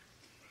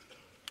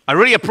I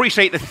really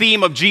appreciate the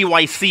theme of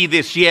GYC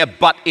this year,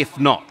 but if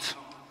not.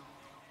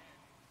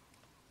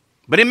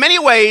 But in many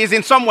ways,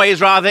 in some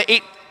ways rather,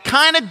 it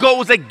kind of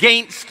goes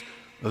against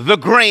the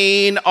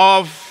grain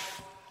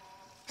of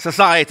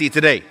society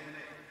today.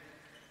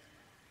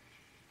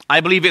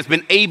 I believe it's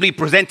been ably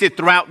presented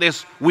throughout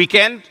this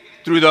weekend,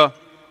 through the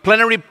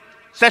plenary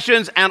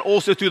sessions and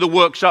also through the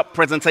workshop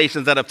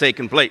presentations that have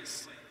taken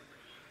place.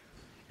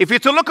 If you're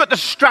to look at the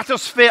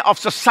stratosphere of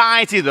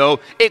society,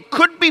 though, it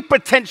could be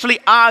potentially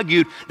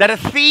argued that a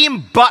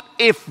theme, but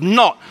if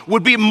not,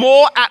 would be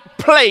more at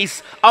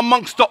place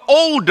amongst the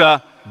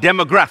older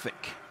demographic.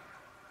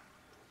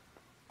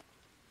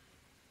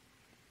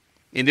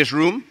 In this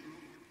room,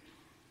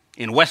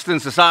 in Western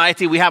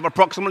society, we have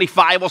approximately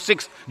 5 or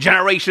 6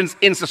 generations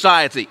in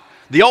society.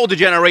 The older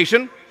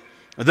generation,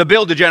 the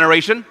builder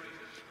generation,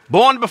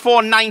 born before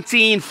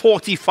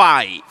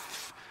 1945.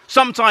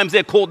 Sometimes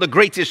they're called the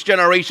greatest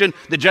generation,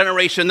 the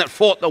generation that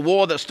fought the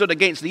war, that stood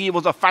against the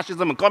evils of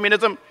fascism and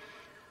communism,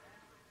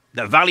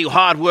 that value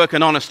hard work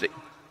and honesty.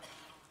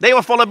 They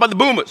were followed by the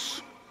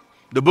boomers.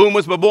 The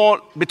boomers were born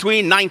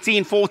between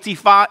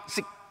 1945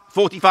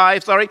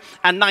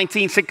 and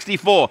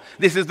 1964.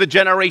 This is the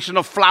generation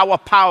of flower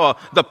power,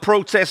 the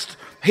protest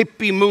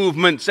hippie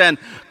movements and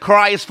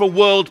cries for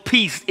world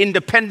peace,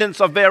 independence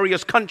of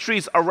various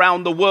countries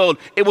around the world.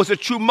 It was a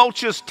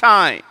tumultuous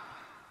time.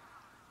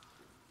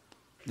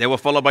 They were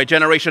followed by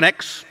Generation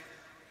X,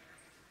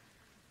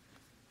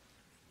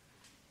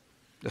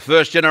 the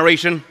first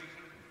generation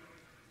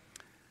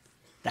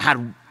that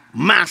had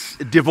mass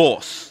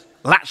divorce,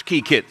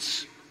 latchkey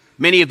kids.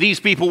 Many of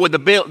these people were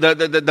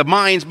the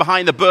minds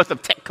behind the birth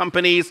of tech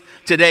companies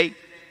today.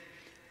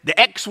 The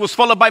X was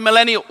followed by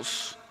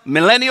millennials.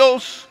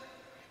 Millennials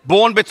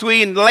born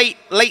between late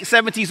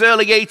 70s,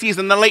 early 80s,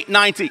 and the late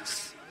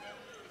 90s.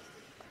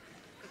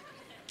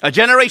 A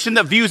generation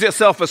that views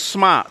itself as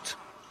smart.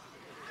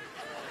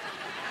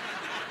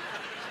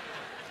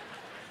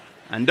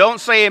 And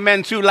don't say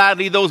amen too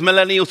loudly, those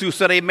millennials who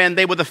said amen.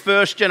 They were the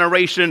first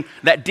generation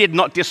that did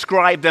not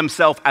describe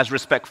themselves as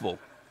respectful.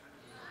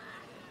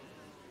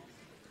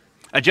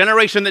 A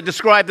generation that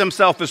described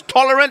themselves as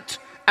tolerant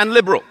and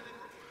liberal.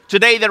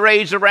 Today they're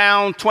aged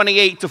around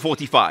 28 to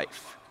 45.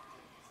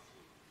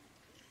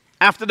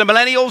 After the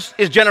millennials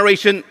is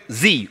Generation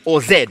Z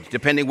or Z,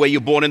 depending where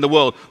you're born in the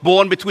world.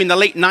 Born between the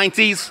late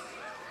 90s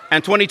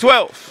and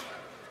 2012.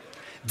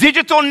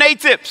 Digital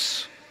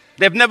natives.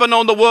 They've never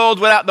known the world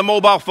without the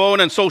mobile phone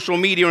and social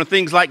media and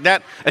things like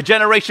that. A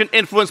generation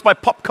influenced by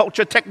pop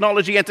culture,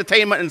 technology,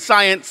 entertainment, and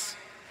science.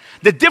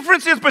 The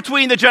differences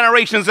between the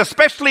generations,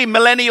 especially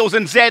millennials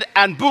and Z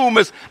and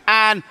boomers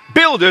and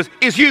builders,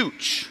 is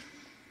huge.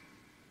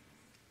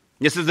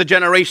 This is the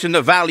generation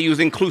that values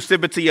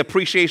inclusivity,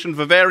 appreciation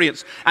for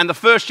variance, and the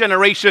first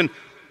generation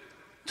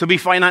to be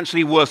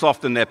financially worse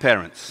off than their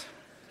parents.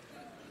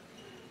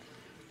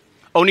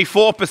 Only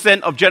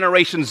 4% of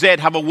Generation Z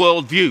have a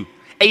worldview.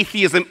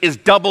 Atheism is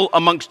double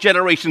amongst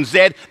Generation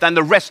Z than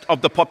the rest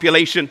of the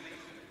population.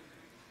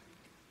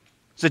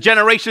 It's a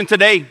generation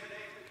today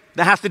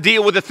that has to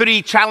deal with the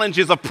 3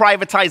 challenges of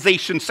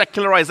privatization,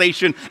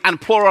 secularization, and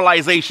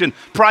pluralization.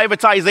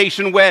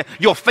 Privatization, where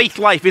your faith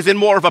life is in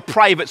more of a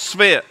private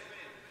sphere.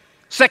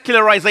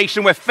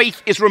 Secularization, where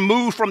faith is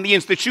removed from the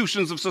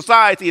institutions of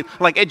society,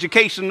 like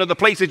education or the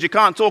places you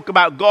can't talk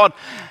about God.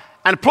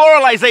 And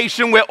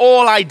pluralization, where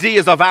all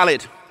ideas are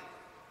valid.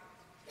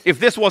 If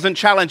this wasn't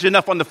challenge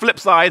enough, on the flip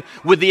side,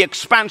 with the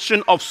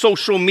expansion of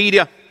social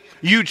media,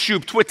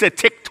 YouTube, Twitter,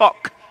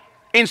 TikTok,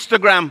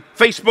 Instagram,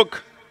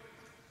 Facebook,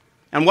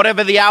 and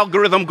whatever the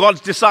algorithm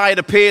God's decide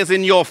appears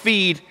in your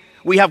feed,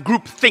 we have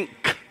groupthink,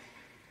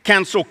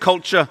 cancel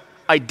culture,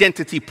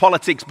 identity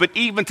politics. But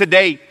even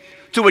today,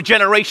 to a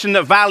generation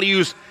that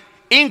values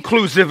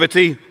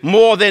inclusivity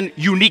more than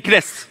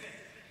uniqueness,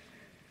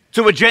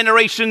 to a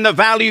generation that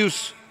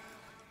values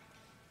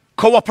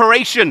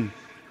cooperation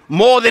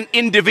more than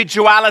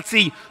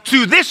individuality,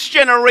 to this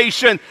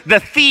generation, the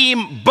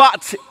theme,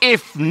 but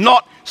if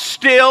not,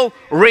 still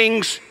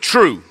rings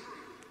true.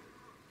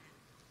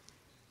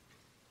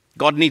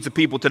 God needs a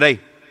people today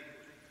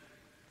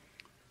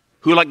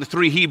who, like the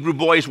 3 Hebrew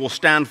boys, will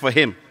stand for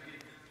him.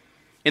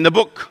 In the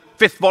book,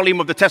 5th volume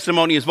of the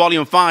Testimonies,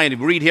 volume 5, if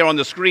you read here on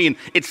the screen,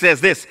 it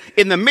says this: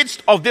 in the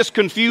midst of this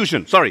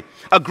confusion,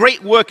 a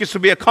great work is to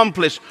be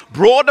accomplished.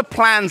 Broader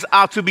plans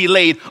are to be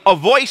laid. A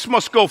voice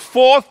must go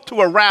forth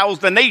to arouse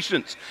the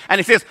nations. And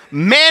it says,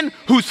 men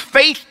whose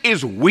faith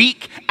is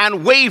weak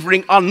and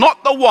wavering are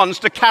not the ones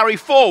to carry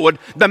forward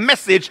the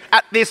message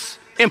at this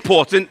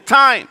important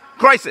time.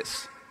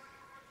 Crisis.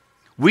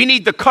 We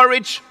need the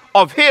courage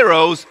of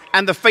heroes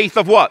and the faith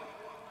of what?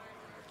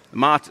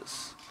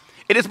 Martyrs.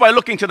 It is by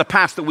looking to the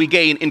past that we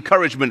gain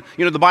encouragement.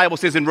 You know, the Bible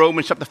says in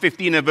Romans chapter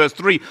 15 and verse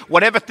 3,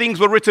 whatever things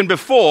were written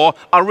before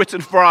are written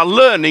for our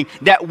learning,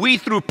 that we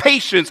through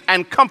patience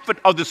and comfort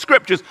of the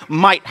scriptures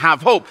might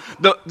have hope.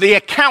 The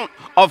account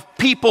of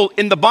people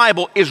in the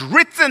Bible is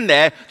written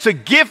there to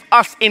give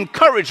us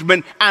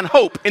encouragement and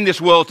hope in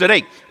this world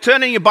today.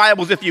 Turn in your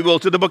Bibles, if you will,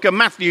 to the book of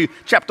Matthew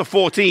chapter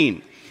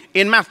 14.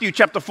 in Matthew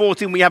chapter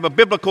 14, we have a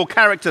biblical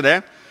character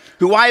there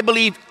who I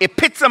believe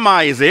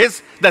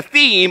epitomizes the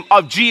theme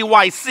of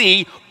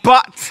GYC,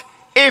 but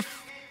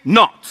if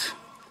not.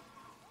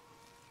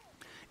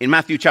 In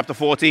Matthew chapter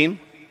 14,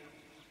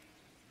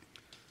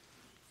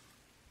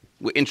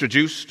 we're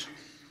introduced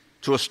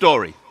to a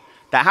story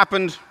that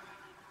happened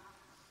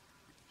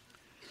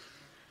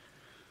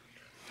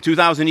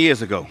 2,000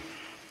 years ago.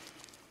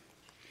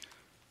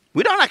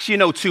 We don't actually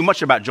know too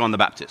much about John the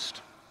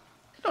Baptist.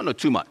 We don't know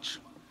too much.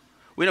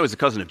 We know he's a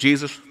cousin of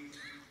Jesus.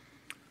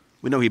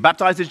 We know he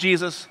baptizes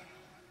Jesus.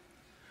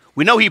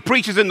 We know he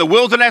preaches in the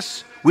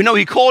wilderness. We know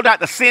he called out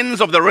the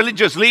sins of the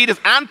religious leaders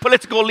and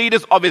political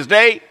leaders of his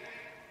day.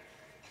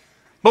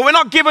 But we're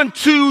not given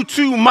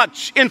too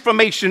much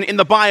information in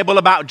the Bible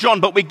about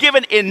John, but we're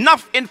given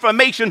enough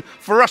information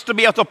for us to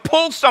be able to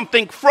pull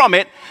something from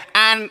it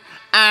and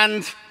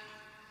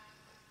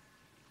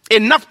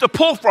enough to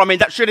pull from it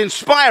that should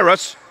inspire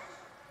us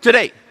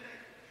today.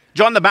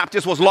 John the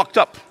Baptist was locked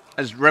up,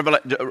 as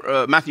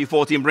Matthew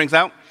 14 brings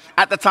out.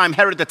 At the time,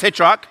 Herod the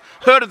Tetrarch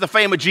heard of the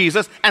fame of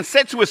Jesus and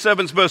said to his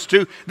servants, verse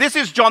 2, "This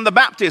is John the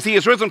Baptist. He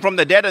is risen from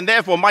the dead, and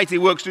therefore mighty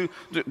works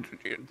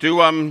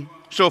to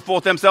show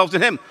forth themselves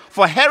in him."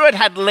 For Herod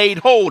had laid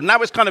hold. Now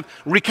it's kind of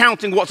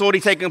recounting what's already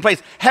taken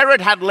place. Herod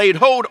had laid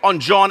hold on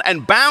John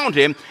and bound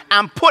him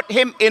and put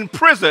him in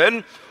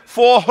prison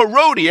for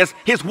Herodias,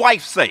 his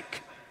wife's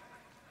sake.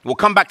 We'll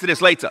come back to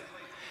this later.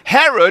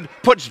 Herod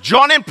puts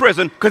John in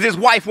prison because his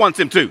wife wants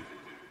him to.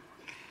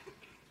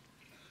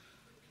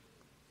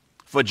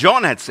 For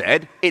John had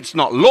said, "It's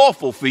not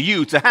lawful for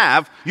you to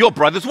have your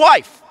brother's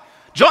wife."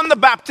 John the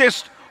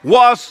Baptist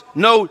was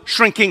no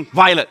shrinking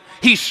violet.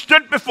 He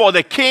stood before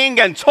the king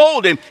and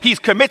told him he's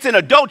committing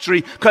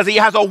adultery because he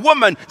has a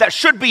woman that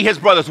should be his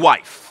brother's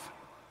wife.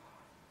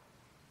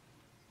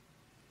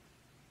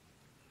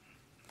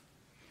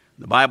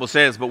 The Bible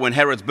says, but when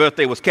Herod's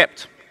birthday was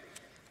kept,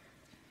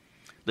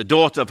 the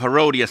daughter of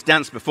Herodias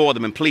danced before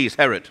them and pleased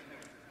Herod.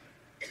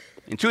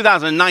 In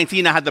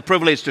 2019, I had the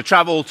privilege to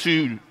travel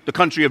to the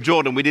country of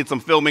Jordan. We did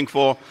some filming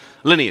for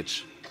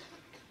Lineage.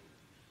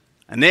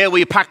 And there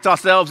we packed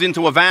ourselves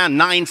into a van,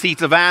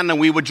 9-seater van, and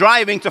we were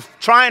driving to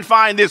try and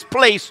find this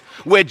place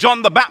where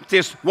John the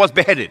Baptist was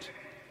beheaded.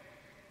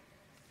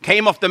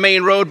 Came off the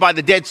main road by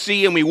the Dead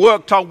Sea, and we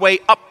worked our way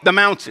up the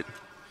mountain.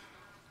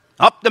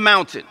 Up the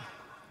mountain.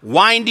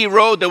 Windy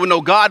road. There were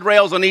no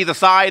guardrails on either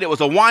side. It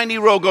was a windy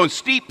road going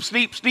steep,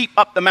 steep, steep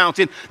up the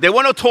mountain. There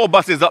were no tour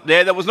buses up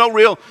there. There was no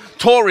real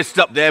tourists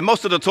up there.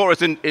 Most of the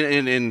tourists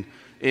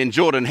in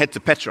Jordan head to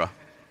Petra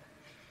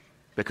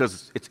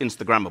because it's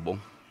Instagrammable,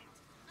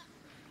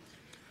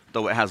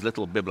 though it has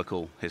little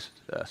biblical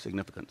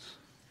significance.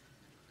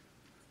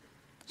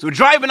 So we're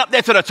driving up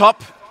there to the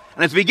top,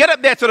 and as we get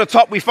up there to the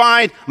top, we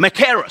find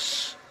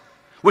Machaerus,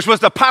 which was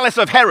the palace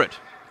of Herod,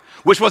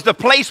 which was the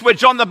place where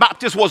John the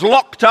Baptist was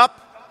locked up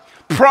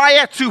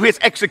prior to his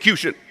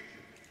execution.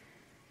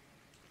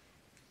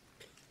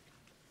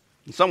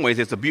 In some ways,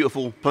 it's a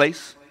beautiful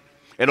place.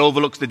 It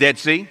overlooks the Dead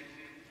Sea,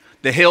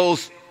 the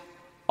hills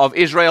of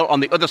Israel on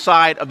the other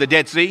side of the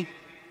Dead Sea.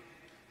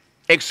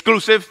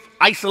 Exclusive,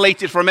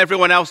 isolated from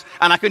everyone else.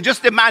 And I can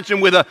just imagine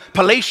with a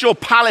palatial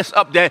palace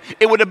up there,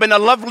 it would have been a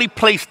lovely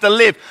place to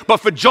live. But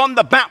for John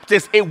the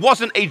Baptist, it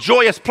wasn't a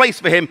joyous place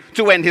for him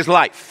to end his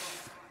life.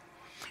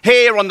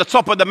 Here on the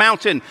top of the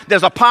mountain,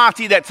 there's a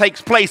party that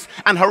takes place,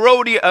 and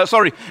Herod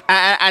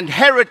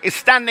is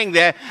standing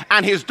there,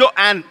 and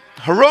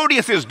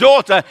Herodias'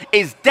 daughter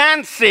is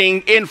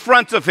dancing in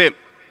front of him.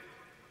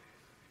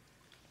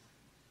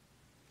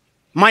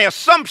 My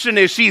assumption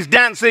is she's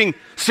dancing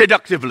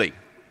seductively.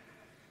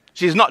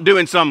 She's not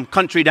doing some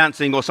country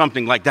dancing or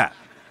something like that.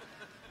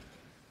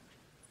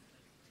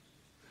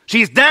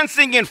 She's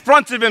dancing in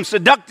front of him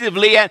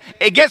seductively, and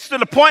it gets to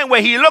the point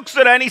where he looks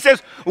at her and he says,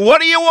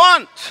 "What do you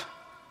want?"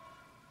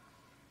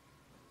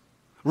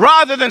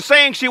 Rather than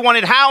saying she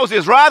wanted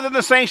houses, rather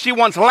than saying she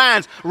wants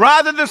lands,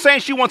 rather than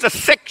saying she wants a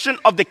section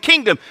of the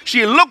kingdom,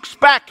 she looks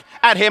back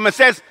at him and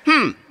says,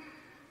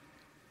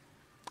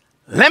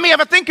 let me have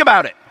a think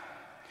about it.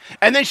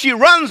 And then she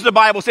runs, the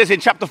Bible says in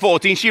chapter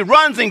 14, she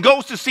runs and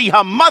goes to see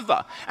her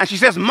mother. And she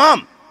says,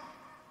 "Mom,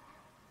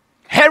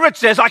 Herod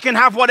says I can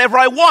have whatever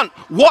I want.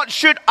 What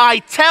should I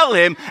tell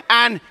him?"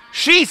 And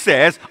she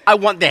says, "I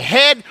want the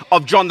head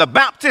of John the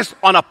Baptist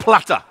on a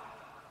platter."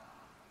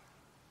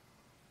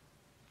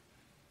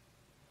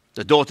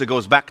 The daughter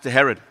goes back to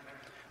Herod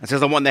and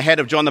says, "I want the head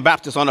of John the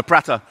Baptist on a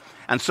platter."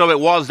 And so it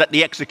was that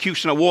the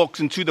executioner walks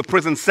into the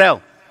prison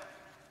cell,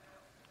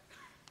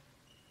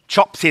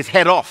 chops his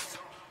head off,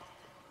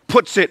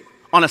 puts it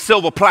on a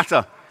silver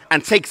platter,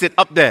 and takes it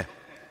up there.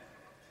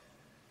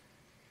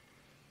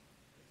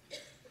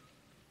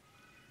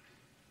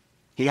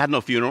 He had no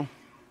funeral.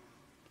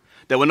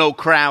 There were no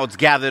crowds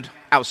gathered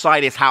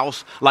outside his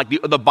house like the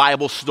other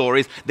Bible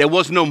stories. There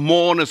was no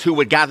mourners who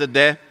were gathered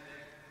there.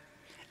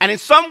 And in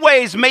some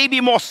ways,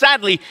 maybe more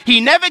sadly,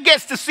 he never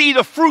gets to see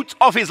the fruit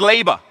of his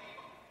labor.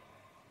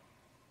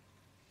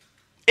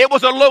 It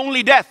was a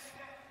lonely death.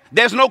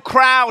 There's no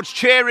crowds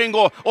cheering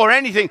or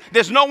anything.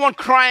 There's no one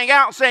crying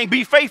out saying,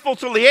 be faithful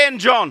till the end,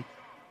 John.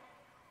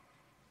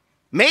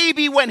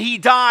 Maybe when he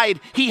died,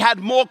 he had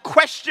more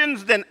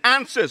questions than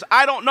answers.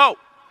 I don't know.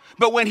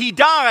 But when he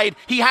died,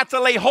 he had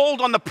to lay hold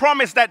on the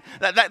promise that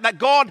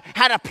God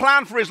had a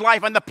plan for his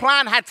life, and the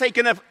plan had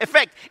taken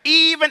effect,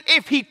 even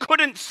if he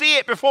couldn't see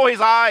it before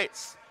his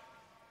eyes.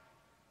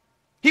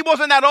 He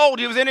wasn't that old.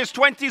 He was in his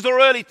 20s or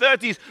early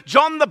 30s.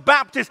 John the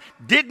Baptist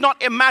did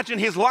not imagine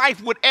his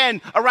life would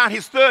end around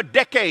his third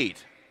decade.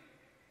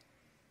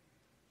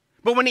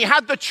 But when he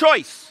had the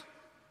choice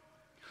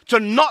to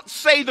not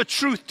say the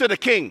truth to the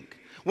king,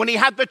 when he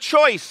had the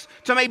choice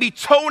to maybe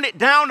tone it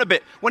down a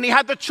bit, when he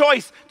had the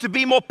choice to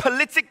be more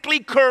politically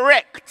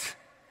correct,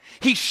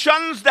 he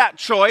shuns that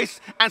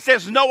choice and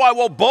says, no, I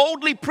will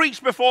boldly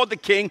preach before the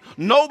king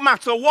no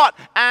matter what.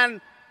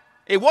 And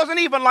it wasn't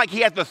even like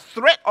he had the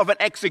threat of an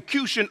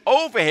execution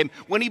over him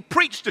when he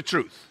preached the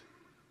truth.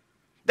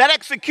 That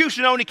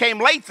execution only came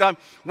later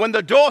when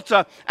the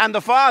daughter and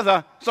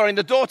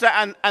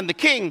the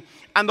king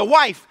and the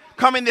wife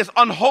come in this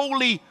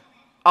unholy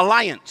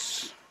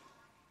alliance.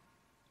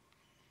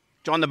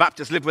 John the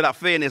Baptist lived without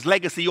fear, and his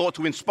legacy ought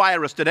to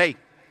inspire us today.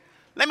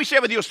 Let me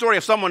share with you a story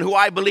of someone who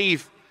I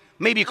believe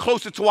may be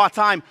closer to our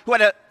time, who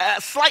had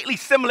a slightly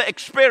similar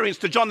experience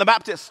to John the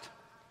Baptist.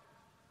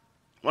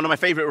 One of my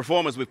favorite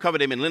reformers, we've covered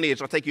him in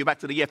lineage. I'll take you back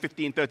to the year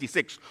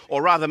 1536,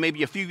 or rather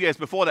maybe a few years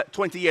before that,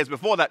 20 years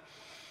before that.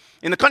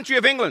 In the country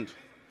of England,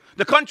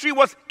 the country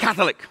was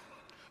Catholic,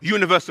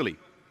 universally.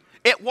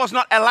 It was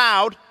not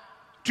allowed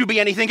to be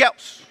anything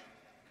else.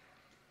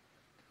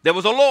 There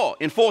was a law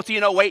in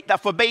 1408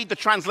 that forbade the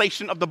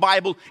translation of the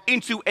Bible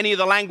into any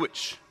other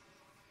language.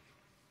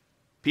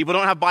 People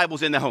don't have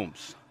Bibles in their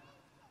homes.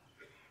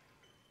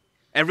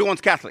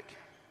 Everyone's Catholic.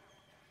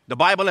 The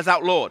Bible is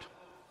outlawed.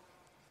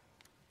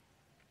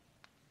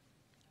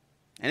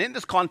 And in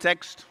this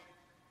context,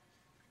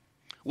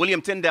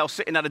 William Tyndale's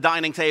sitting at a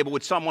dining table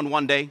with someone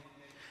one day,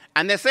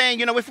 and they're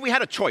saying, if we had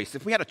to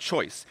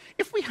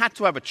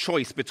have a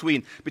choice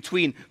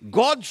between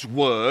God's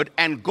word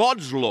and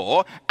God's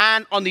law,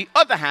 and on the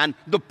other hand,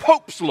 the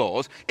Pope's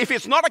laws, if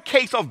it's not a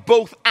case of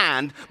both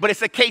and, but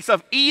it's a case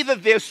of either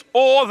this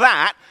or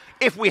that,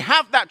 if we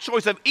have that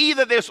choice of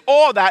either this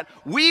or that,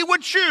 we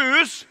would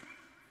choose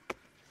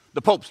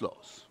the Pope's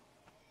laws.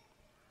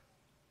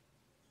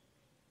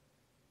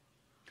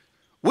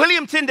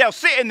 William Tyndale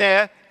sitting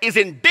there is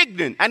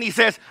indignant, and he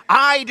says,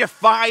 I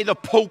defy the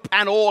Pope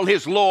and all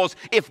his laws.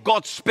 If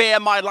God spare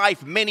my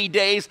life many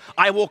days,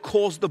 I will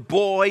cause the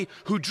boy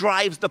who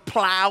drives the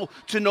plow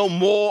to know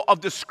more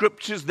of the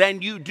scriptures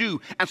than you do.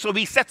 And so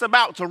he sets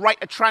about to write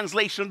a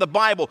translation of the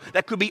Bible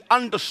that could be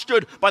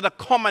understood by the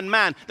common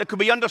man, that could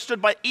be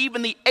understood by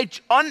even the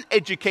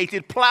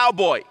uneducated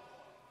plowboy.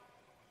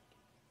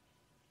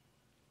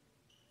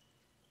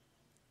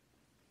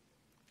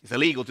 It's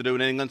illegal to do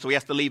it in England, so he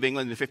has to leave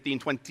England in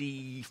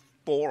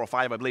 1524 or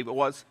 5, I believe it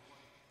was.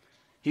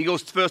 He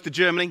goes first to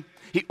Germany.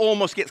 He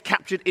almost gets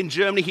captured in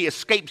Germany. He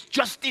escapes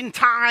just in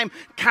time,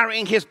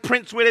 carrying his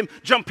prince with him,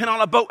 jumping on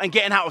a boat and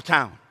getting out of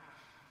town.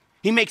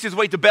 He makes his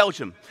way to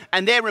Belgium.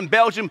 And there in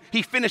Belgium,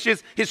 he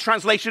finishes his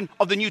translation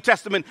of the New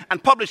Testament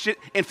and published it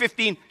in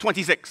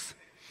 1526.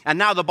 And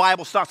now the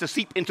Bible starts to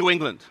seep into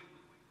England.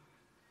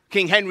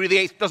 King Henry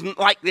VIII doesn't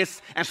like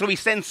this, and so he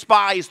sends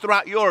spies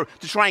throughout Europe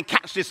to try and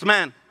catch this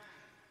man.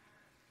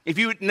 If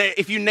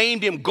you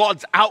named him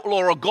God's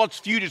outlaw or God's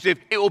fugitive,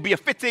 it will be a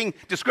fitting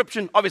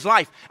description of his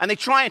life. And they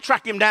try and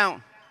track him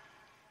down.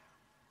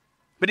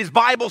 But his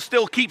Bible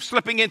still keeps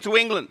slipping into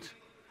England.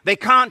 They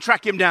can't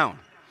track him down.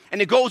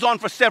 And it goes on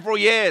for several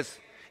years.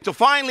 So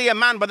finally a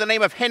man by the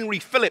name of Henry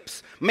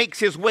Phillips makes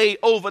his way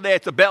over there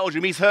to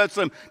Belgium. He's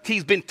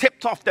been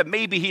tipped off that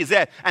maybe he's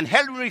there. And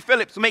Henry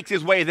Phillips makes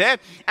his way there,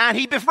 and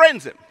he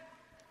befriends him.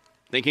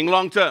 Thinking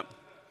long term.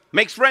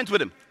 Makes friends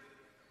with him.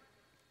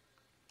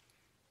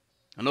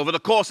 And over the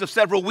course of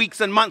several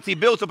weeks and months, he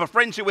builds up a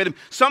friendship with him.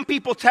 Some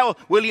people tell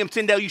William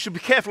Tyndale, you should be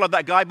careful of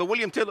that guy. But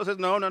William Tyndale says,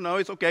 no,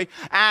 it's okay.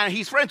 And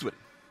he's friends with him.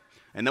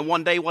 And then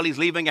one day while he's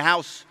leaving a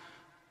house,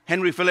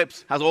 Henry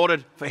Phillips has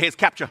ordered for his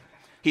capture.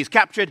 He's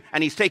captured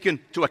and he's taken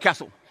to a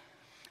castle.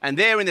 And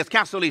there in this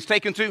castle he's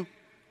taken to,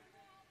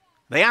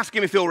 they ask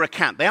him if he'll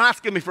recant. They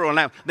ask him if he'll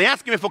allow. They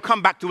ask him if he'll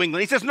come back to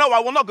England. He says, no, I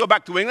will not go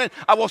back to England.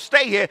 I will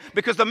stay here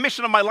because the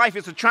mission of my life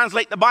is to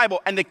translate the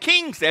Bible. And the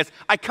king says,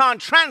 I can't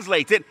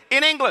translate it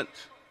in England.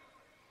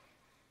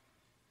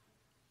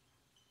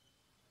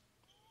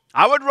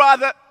 I would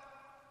rather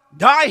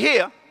die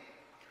here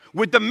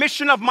with the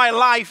mission of my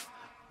life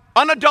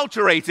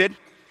unadulterated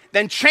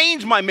than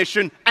change my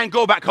mission and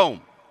go back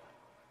home.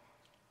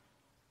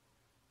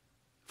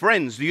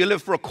 Friends, do you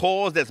live for a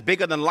cause that's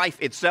bigger than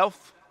life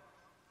itself?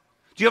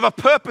 Do you have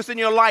a purpose in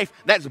your life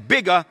that's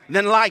bigger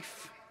than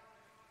life?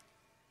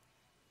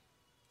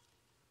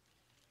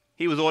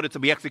 He was ordered to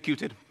be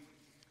executed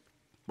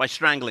by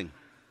strangling.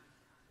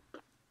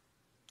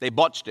 They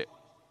botched it.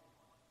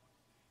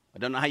 I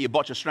don't know how you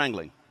botch a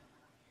strangling.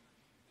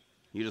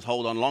 You just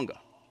hold on longer.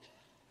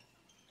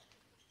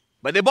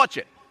 But they botch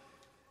it.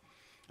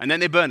 And then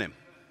they burn him.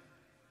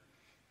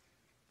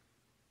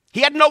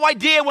 He had no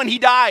idea when he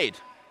died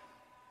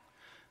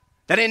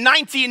that in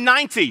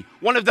 1990,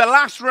 one of the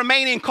last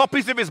remaining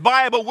copies of his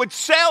Bible would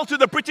sell to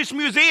the British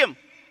Museum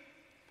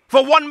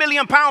for £1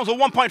 million or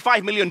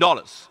 $1.5 million.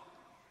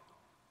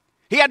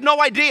 He had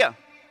no idea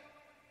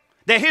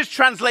that his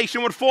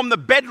translation would form the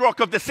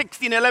bedrock of the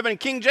 1611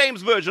 King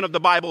James Version of the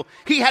Bible.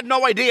 He had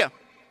no idea.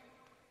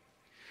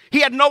 He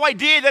had no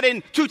idea that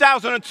in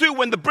 2002,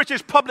 when the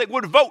British public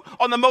would vote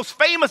on the most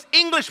famous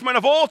Englishman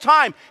of all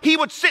time, he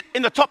would sit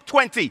in the top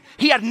 20.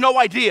 He had no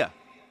idea.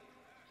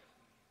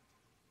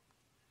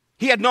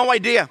 He had no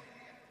idea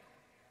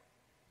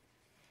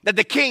that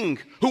the king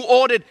who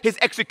ordered his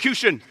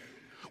execution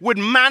would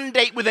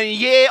mandate within a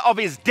year of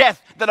his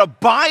death that a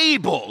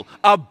Bible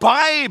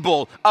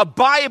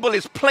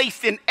is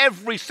placed in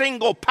every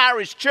single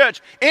parish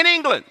church in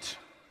England.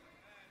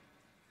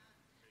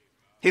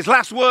 His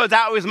last words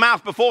out of his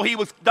mouth before he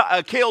was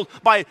killed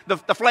by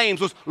the flames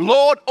was,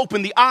 "Lord,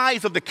 open the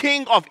eyes of the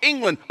King of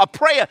England," a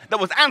prayer that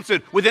was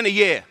answered within a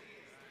year.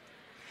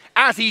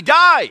 As he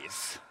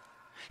dies,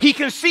 he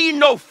can see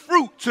no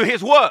fruit to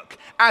his work.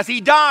 As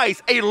he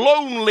dies, a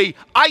lonely,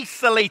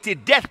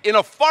 isolated death in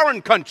a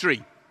foreign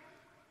country.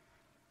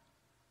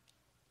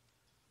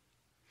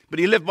 But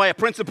he lived by a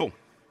principle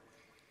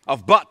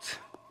of but,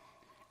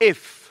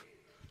 if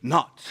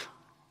not.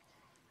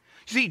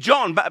 You see,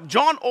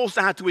 John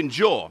also had to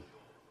endure,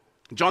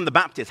 John the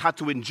Baptist had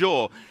to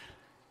endure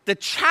the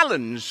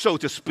challenge, so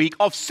to speak,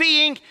 of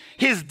seeing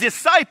his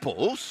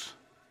disciples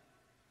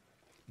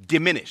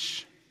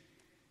diminish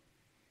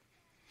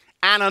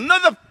and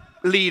another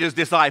leader's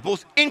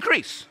disciples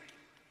increase.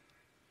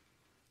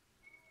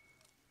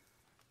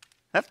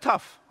 That's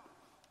tough.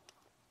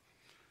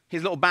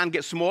 His little band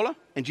gets smaller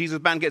and Jesus'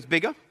 band gets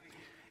bigger.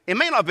 It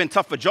may not have been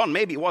tough for John.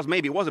 Maybe it was,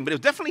 maybe it wasn't. But it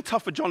was definitely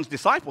tough for John's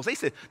disciples. They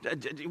said,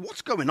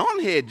 "What's going on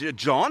here,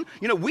 John?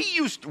 You know, we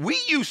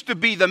used to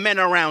be the men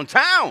around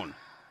town.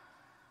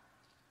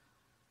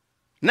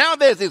 Now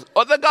there's this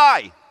other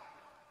guy.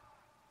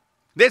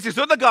 There's this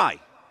other guy."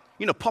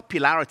 You know,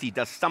 popularity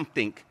does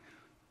something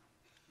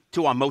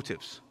to our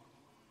motives.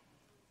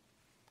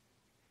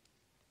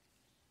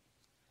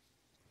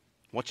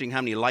 Watching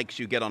how many likes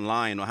you get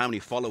online, or how many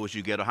followers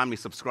you get, or how many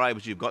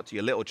subscribers you've got to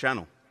your little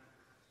channel.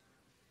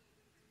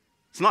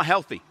 It's not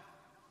healthy.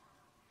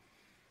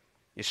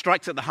 It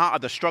strikes at the heart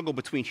of the struggle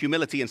between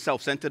humility and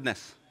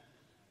self-centeredness.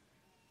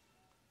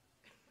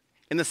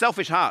 In the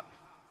selfish heart,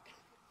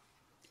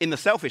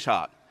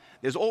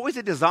 there's always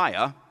a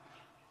desire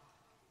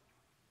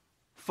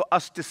for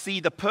us to see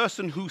the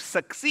person who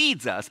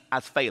succeeds us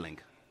as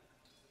failing.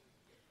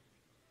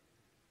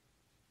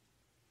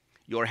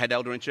 You're a head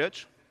elder in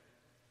church,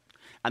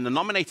 and the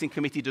nominating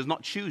committee does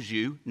not choose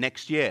you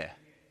next year.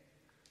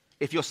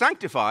 If you're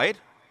sanctified,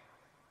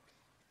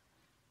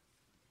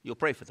 you'll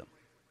pray for them.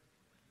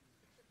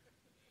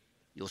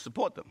 You'll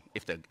support them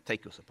if they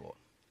take your support.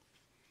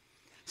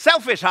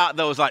 Selfish heart,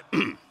 though, is like,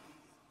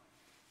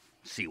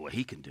 see what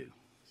he can do.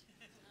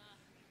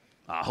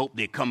 I hope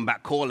they come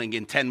back calling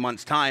in 10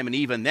 months' time, and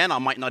even then I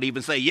might not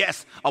even say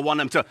yes. I want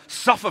them to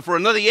suffer for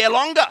another year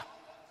longer.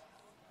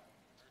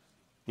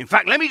 In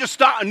fact, let me just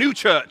start a new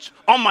church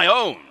on my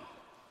own.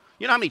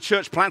 You know how many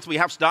church plants we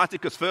have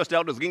started because first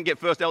elders didn't get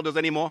first elders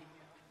anymore?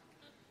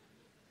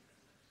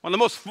 One of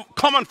the most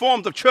common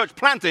forms of church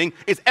planting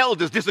is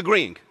elders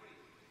disagreeing.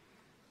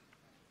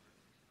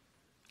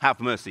 Have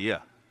mercy, yeah.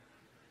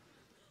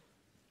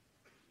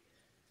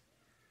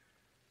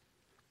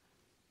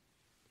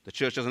 The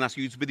church doesn't ask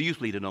you to be the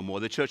youth leader no more.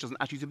 The church doesn't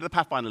ask you to be the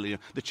pathfinder leader.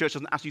 The church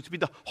doesn't ask you to be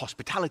the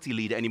hospitality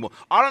leader anymore.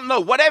 I don't know,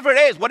 whatever it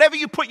is, whatever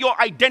you put your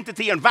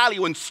identity and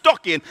value and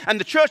stock in, and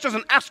the church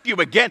doesn't ask you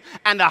again,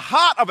 and the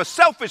heart of a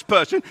selfish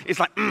person is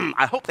like,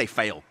 I hope they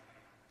fail.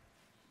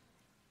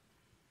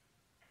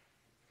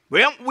 We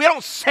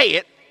don't say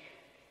it,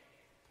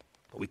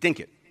 but we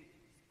think it.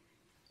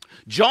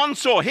 John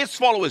saw his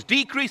followers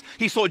decrease.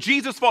 He saw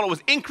Jesus' followers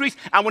increase.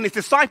 And when his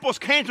disciples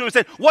came to him and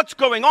said, "What's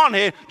going on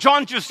here?"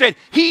 John just said,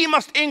 "He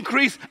must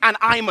increase and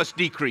I must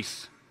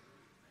decrease."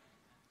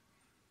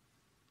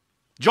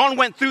 John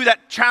went through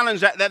that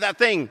challenge, that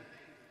thing.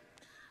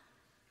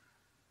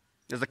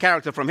 There's a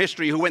character from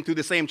history who went through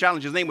the same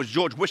challenge. His name was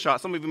George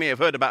Wishart. Some of you may have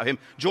heard about him.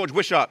 George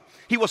Wishart.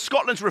 He was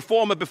Scotland's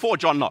reformer before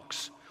John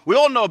Knox. We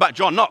all know about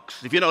John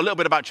Knox. If you know a little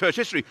bit about church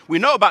history, we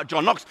know about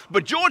John Knox.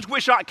 But George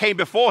Wishart came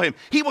before him.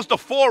 He was the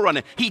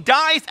forerunner. He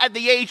dies at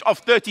the age of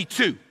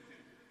 32.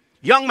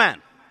 Young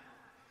man.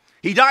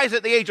 He dies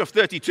at the age of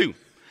 32.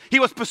 He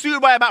was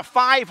pursued by about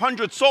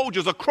 500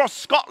 soldiers across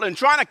Scotland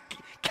trying to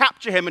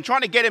capture him and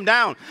trying to get him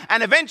down.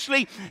 And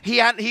eventually, he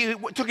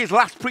took his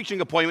last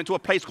preaching appointment to a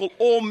place called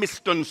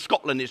Ormiston,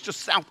 Scotland. It's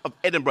just south of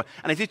Edinburgh.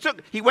 And as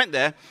he went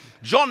there,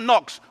 John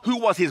Knox, who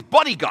was his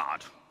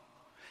bodyguard,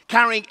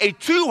 carrying a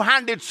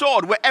two-handed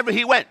sword wherever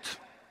he went.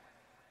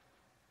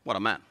 What a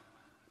man.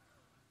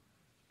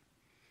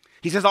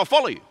 He says, "I'll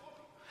follow you."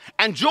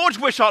 And George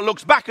Wishart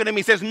looks back at him.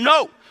 He says,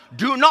 "No,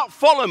 do not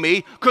follow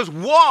me, because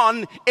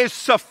one is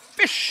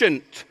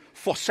sufficient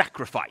for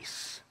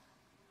sacrifice."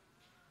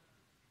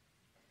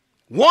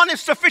 One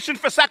is sufficient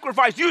for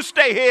sacrifice. You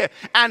stay here.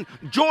 And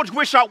George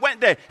Wishart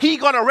went there. He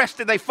got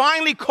arrested. They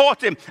finally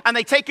caught him. And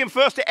they take him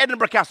first to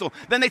Edinburgh Castle.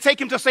 Then they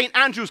take him to St.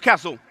 Andrew's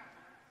Castle.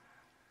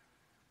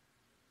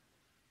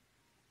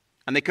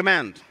 And they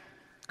command,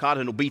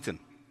 Cardinal Beaton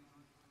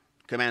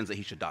commands that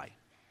he should die.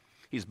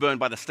 He's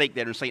burned by the stake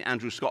there in St.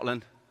 Andrews,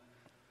 Scotland.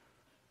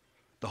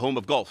 The home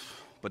of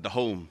golf, but the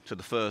home to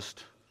the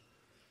first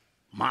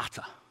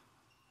martyr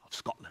of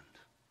Scotland.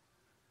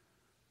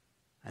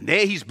 And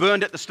there he's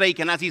burned at the stake,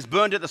 and as he's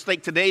burned at the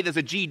stake today, there's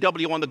a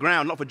GW on the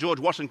ground, not for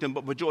George Washington,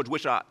 but for George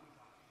Wishart.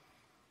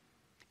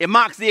 It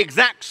marks the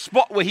exact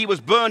spot where he was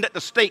burned at the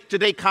stake.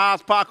 Today,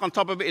 cars park on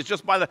top of it. It's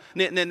just by the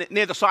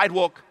near the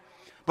sidewalk.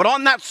 But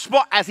on that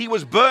spot, as he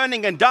was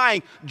burning and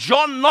dying,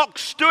 John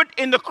Knox stood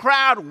in the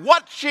crowd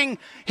watching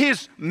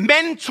his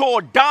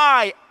mentor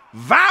die,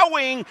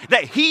 vowing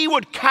that he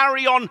would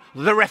carry on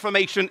the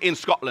Reformation in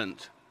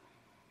Scotland.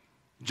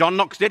 John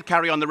Knox did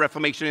carry on the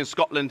Reformation in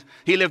Scotland.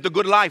 He lived a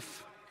good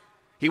life.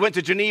 He went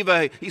to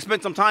Geneva. He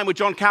spent some time with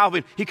John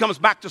Calvin. He comes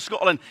back to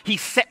Scotland. He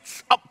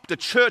sets up the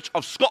Church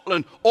of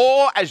Scotland,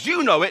 or as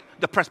you know it,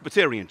 the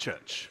Presbyterian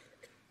Church.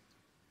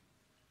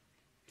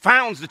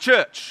 Founds the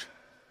church.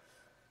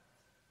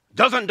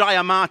 Doesn't die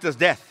a martyr's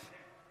death.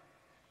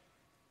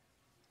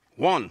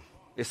 One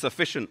is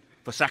sufficient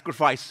for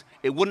sacrifice.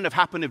 It wouldn't have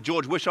happened if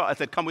George Wishart had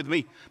said, come with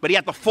me. But he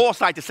had the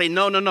foresight to say,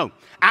 no.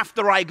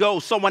 After I go,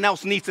 someone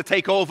else needs to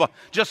take over.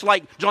 Just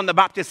like John the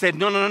Baptist said,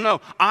 no.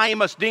 I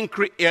must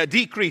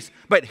decrease,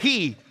 but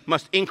he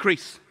must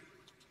increase.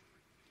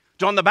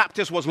 John the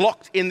Baptist was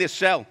locked in this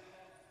cell,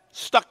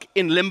 stuck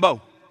in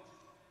limbo.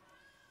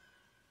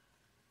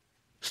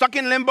 Stuck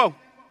in limbo.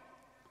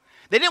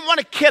 They didn't want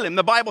to kill him,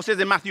 the Bible says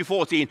in Matthew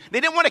 14. They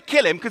didn't want to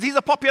kill him because he's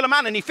a popular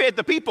man and he feared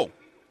the people.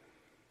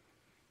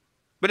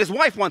 But his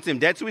wife wants him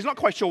dead, so he's not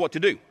quite sure what to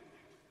do.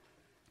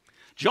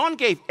 John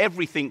gave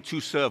everything to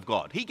serve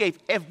God. He gave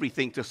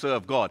everything to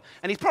serve God.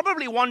 And he's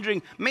probably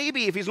wondering,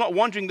 maybe if he's not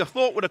wondering, the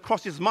thought would have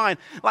crossed his mind,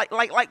 like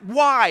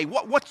why?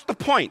 What's the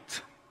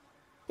point?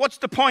 What's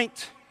the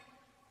point?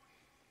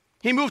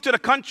 He moved to the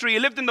country. He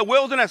lived in the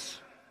wilderness.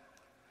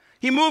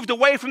 He moved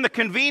away from the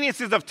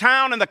conveniences of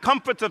town and the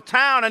comforts of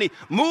town, and he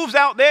moves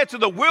out there to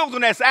the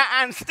wilderness,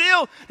 and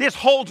still this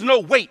holds no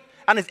weight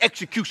on his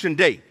execution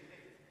day.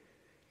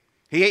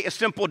 He ate a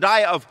simple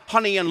diet of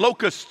honey and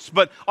locusts,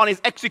 but on his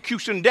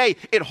execution day,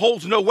 it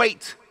holds no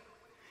weight.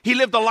 He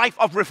lived a life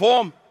of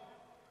reform,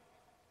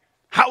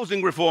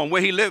 housing reform,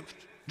 where he lived,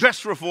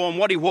 dress reform,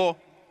 what he wore.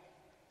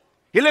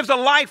 He lives a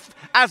life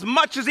as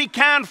much as he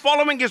can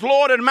following his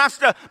Lord and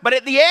Master, but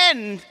at the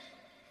end,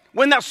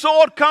 when that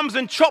sword comes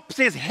and chops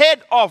his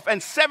head off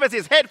and severs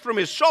his head from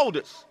his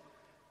shoulders,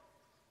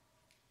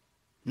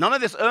 none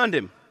of this earned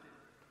him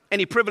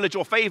any privilege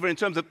or favor in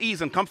terms of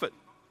ease and comfort.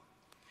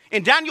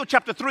 In Daniel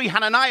chapter 3,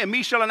 Hananiah,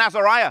 Mishael, and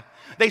Azariah,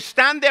 they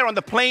stand there on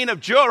the plain of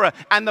Jura,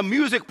 and the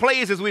music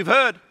plays as we've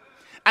heard.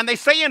 And they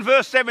say in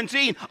verse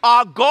 17,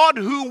 our God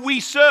who we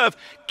serve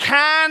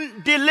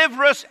can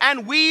deliver us,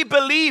 and we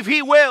believe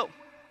he will.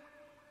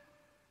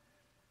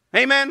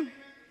 Amen.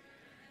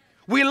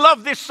 We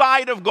love this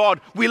side of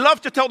God. We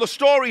love to tell the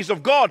stories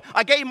of God.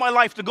 I gave my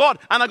life to God,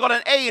 and I got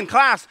an A in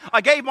class.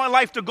 I gave my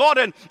life to God,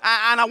 and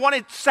I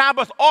wanted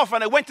Sabbath off,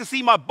 and I went to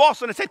see my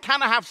boss, and I said,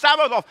 can I have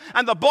Sabbath off?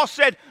 And the boss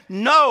said,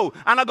 no,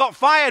 and I got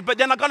fired, but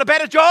then I got a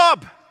better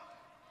job.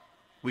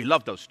 We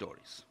love those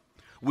stories.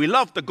 We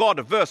love the God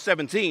of verse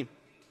 17.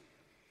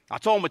 I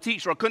told my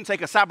teacher I couldn't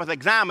take a Sabbath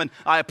exam, and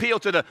I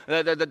appealed to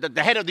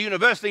the head of the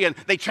university, and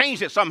they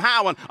changed it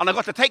somehow, and I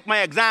got to take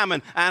my exam,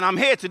 and I'm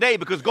here today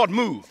because God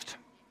moved.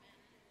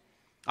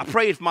 I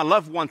prayed for my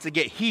loved one to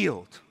get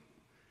healed.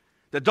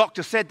 The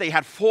doctor said they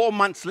had 4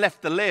 months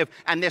left to live,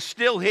 and they're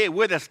still here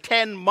with us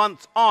 10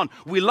 months on.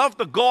 We love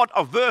the God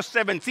of verse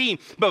 17,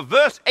 but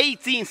verse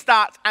 18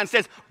 starts and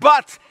says,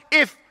 but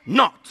if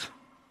not.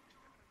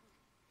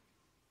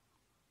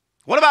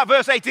 What about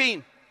verse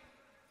 18?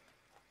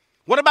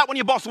 What about when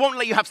your boss won't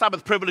let you have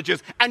Sabbath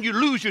privileges and you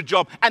lose your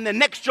job, and the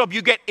next job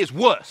you get is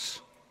worse?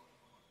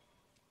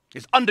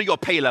 It's under your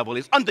pay level.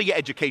 It's under your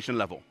education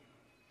level.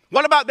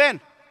 What about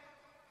then?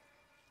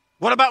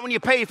 What about when you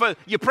pray for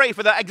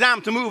the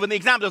exam to move and the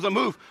exam doesn't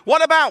move?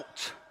 What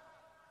about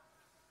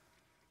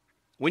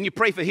when you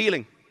pray for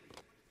healing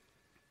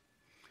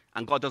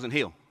and God doesn't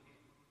heal?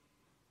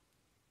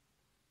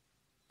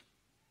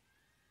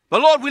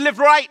 But Lord, we lived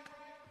right.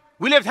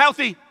 We lived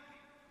healthy.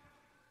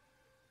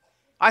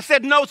 I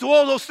said no to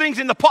all those things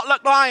in the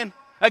potluck line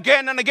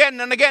again and again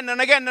and again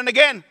and again and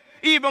again,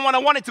 even when I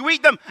wanted to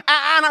eat them,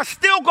 and I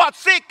still got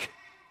sick.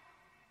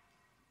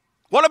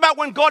 What about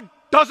when God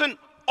doesn't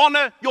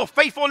honor your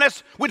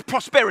faithfulness with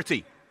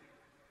prosperity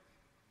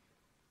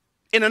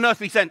in an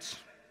earthly sense?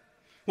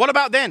 What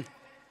about then?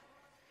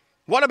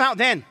 What about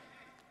then?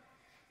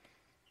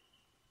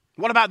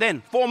 What about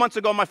then? 4 months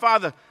ago, my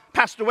father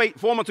passed away.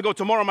 4 months ago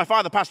tomorrow, my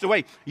father passed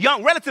away.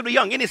 Young, relatively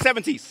young, in his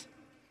 70s.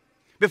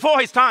 Before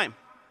his time,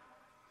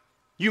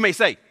 you may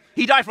say.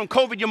 He died from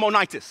COVID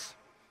pneumonitis.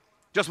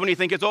 Just when you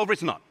think it's over,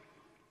 it's not.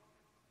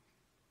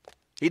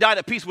 He died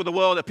at peace with the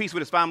world, at peace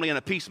with his family, and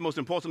at peace, most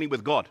importantly,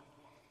 with God.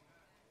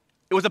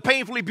 It was a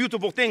painfully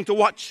beautiful thing to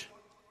watch.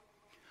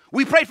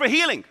 We prayed for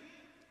healing.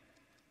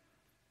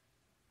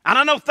 And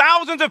I know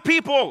thousands of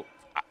people,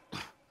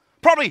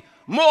 probably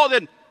more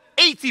than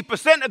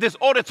 80% of this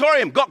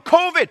auditorium, got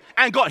COVID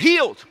and got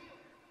healed.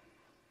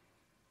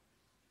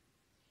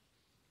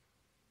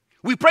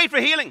 We prayed for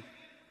healing.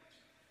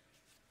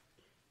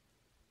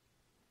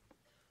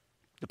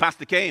 The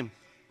pastor came,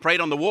 prayed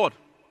on the ward.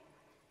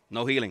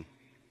 No healing.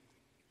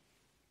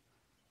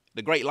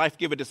 The great life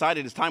giver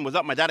decided his time was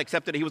up. My dad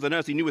accepted it. He was a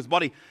nurse. He knew his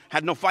body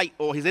had no fight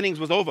or his innings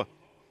was over.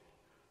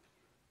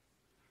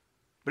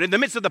 But in the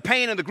midst of the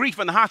pain and the grief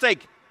and the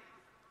heartache,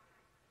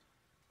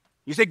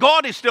 you say,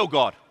 God is still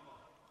God.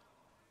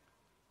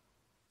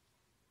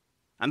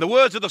 And the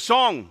words of the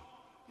song,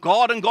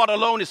 God and God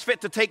alone is fit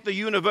to take the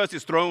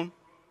universe's throne,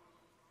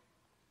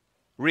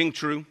 ring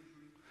true.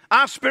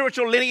 Our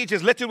spiritual lineage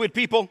is littered with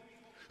people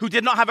who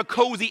did not have a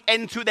cozy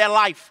end to their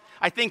life.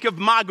 I think of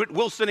Margaret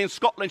Wilson in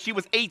Scotland. She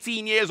was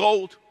 18 years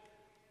old.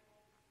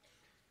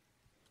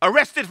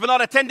 Arrested for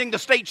not attending the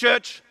state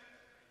church.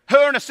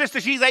 Her and her sister,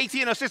 she's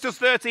 18, her sister's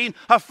 13.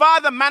 Her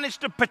father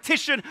managed to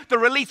petition the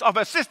release of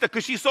her sister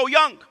because she's so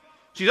young.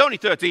 She's only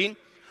 13.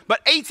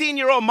 But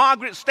 18-year-old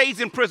Margaret stays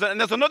in prison. And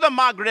there's another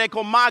Margaret there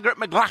called Margaret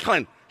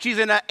McLachlan. She's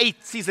in her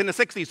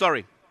 60s,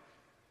 sorry.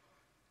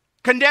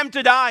 Condemned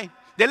to die.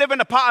 They live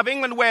in a part of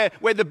England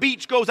where the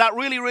beach goes out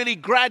really, really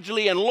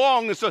gradually and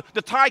long. And so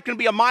the tide can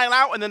be a mile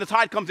out and then the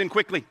tide comes in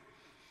quickly.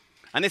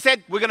 And they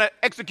said, we're going to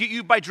execute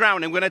you by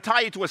drowning. We're going to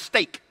tie you to a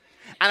stake.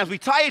 And as we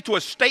tie you to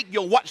a stake,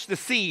 you'll watch the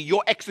sea,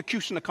 your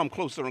executioner come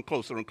closer and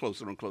closer and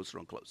closer and closer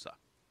and closer.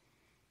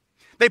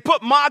 They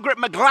put Margaret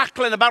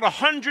McLachlan about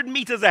 100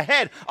 meters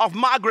ahead of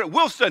Margaret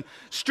Wilson,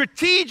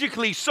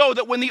 strategically so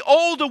that when the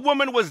older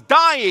woman was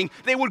dying,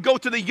 they would go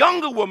to the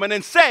younger woman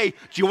and say,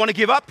 do you want to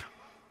give up?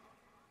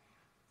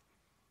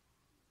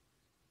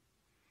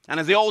 And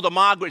as the older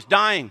Margaret's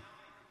dying,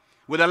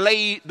 with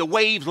the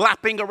waves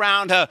lapping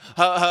around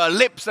her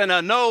lips and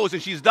her nose,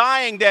 and she's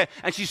dying there,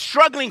 and she's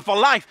struggling for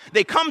life,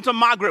 they come to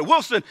Margaret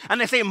Wilson, and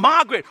they say,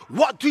 Margaret,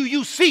 what do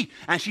you see?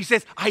 And she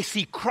says, I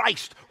see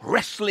Christ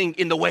wrestling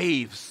in the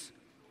waves.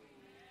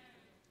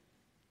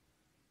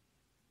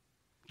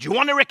 Do you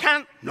want to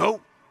recant? No.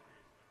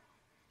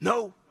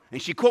 No.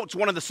 And she quotes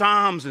one of the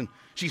Psalms, and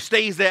she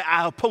stays there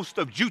at her post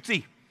of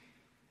duty.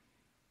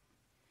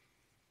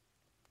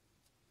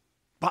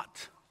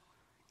 But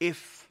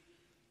if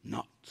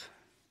not.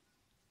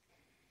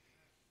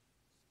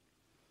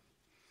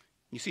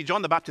 You see,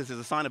 John the Baptist is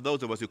a sign of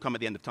those of us who come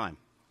at the end of time.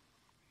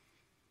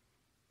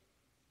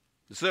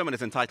 The sermon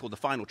is entitled The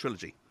Final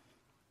Trilogy.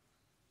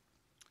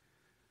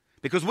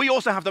 Because we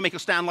also have to make a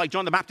stand like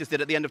John the Baptist did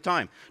at the end of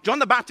time. John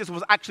the Baptist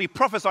was actually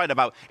prophesied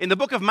about. In the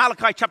book of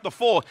Malachi chapter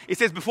 4, it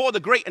says, before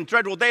the great and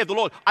dreadful day of the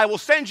Lord, I will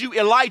send you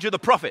Elijah the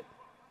prophet.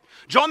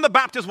 John the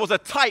Baptist was a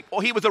type,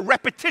 or he was a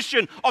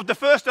repetition of the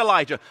first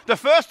Elijah. The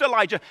first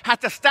Elijah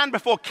had to stand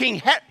before King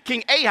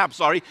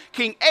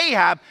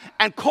Ahab,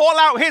 and call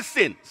out his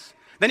sins.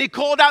 Then he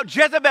called out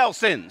Jezebel's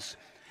sins.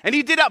 And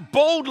he did that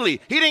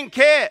boldly. He didn't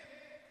care.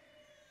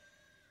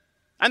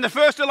 And the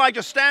first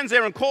Elijah stands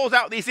there and calls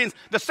out these sins.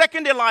 The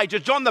second Elijah,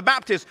 John the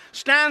Baptist,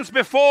 stands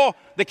before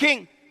the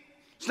king,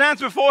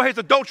 stands before his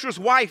adulterous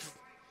wife,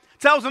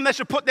 tells them they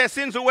should put their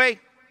sins away.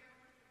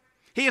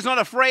 He is not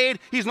afraid.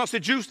 He's not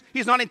seduced.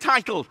 He's not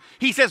entitled.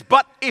 He says,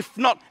 but if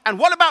not. And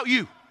what about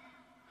you?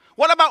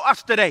 What about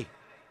us today?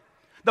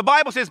 The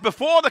Bible says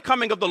before the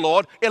coming of the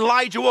Lord,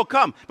 Elijah will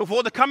come.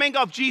 Before the coming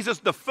of Jesus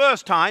the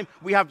first time,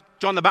 we have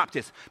John the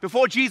Baptist.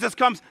 Before Jesus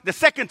comes the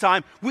second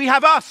time, we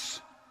have us,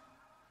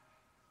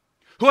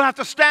 who have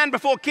to stand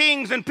before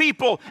kings and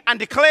people and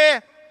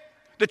declare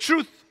the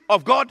truth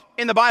of God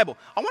in the Bible.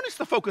 I want us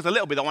to focus a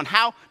little bit on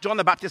how John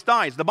the Baptist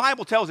dies. The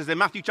Bible tells us in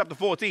Matthew chapter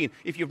 14,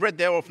 if you've read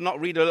there or if not,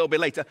 read a little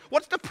bit later,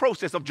 what's the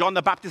process of John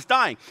the Baptist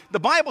dying? The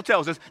Bible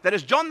tells us that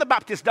as John the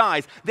Baptist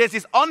dies, there's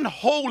this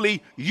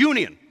unholy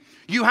union.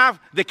 You have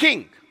the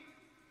king,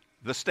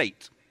 the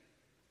state,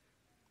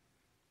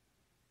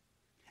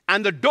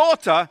 and the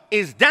daughter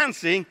is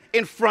dancing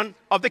in front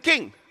of the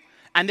king.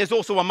 And there's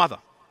also a mother.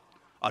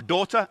 A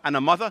daughter and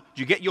a mother.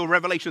 Do you get your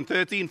Revelation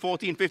 13,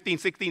 14, 15,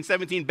 16,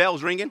 17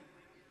 bells ringing?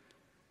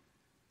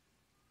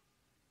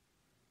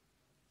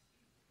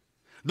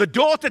 The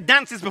daughter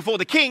dances before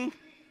the king.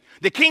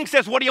 The king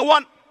says, what do you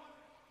want?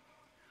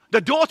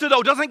 The daughter,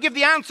 though, doesn't give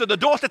the answer. The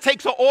daughter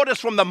takes her orders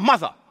from the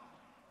mother.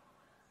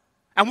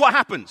 And what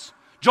happens?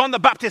 John the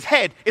Baptist's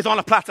head is on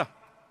a platter.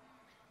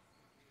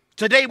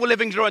 Today we're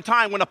living during a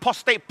time when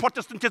apostate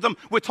Protestantism,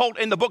 we're told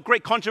in the book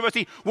Great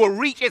Controversy, will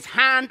reach its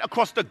hand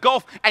across the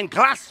gulf and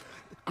grasp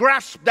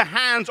the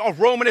hands of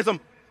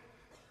Romanism.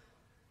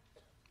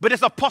 But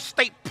it's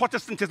apostate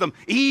Protestantism,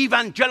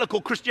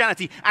 evangelical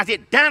Christianity, as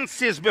it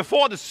dances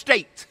before the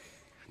state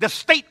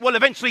will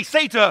eventually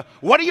say to her,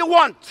 what do you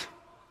want?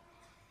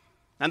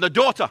 And the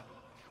daughter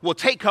will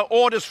take her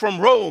orders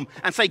from Rome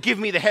and say, give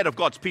me the head of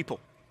God's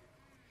people.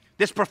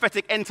 This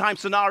prophetic end time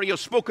scenario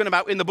is spoken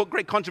about in the book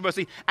Great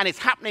Controversy, and it's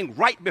happening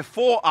right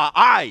before our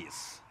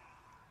eyes.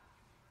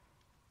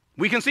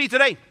 We can see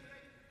today.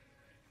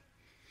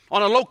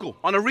 on a local,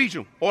 on a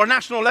regional, or a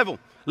national level.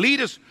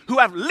 Leaders who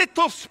have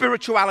little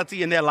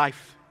spirituality in their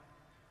life,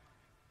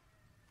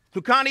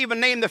 who can't even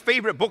name their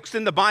favorite books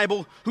in the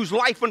Bible, whose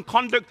life and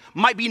conduct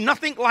might be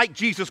nothing like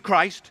Jesus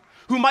Christ,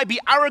 who might be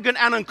arrogant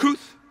and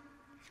uncouth,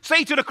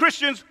 say to the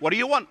Christians, what do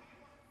you want?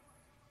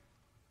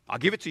 I'll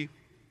give it to you.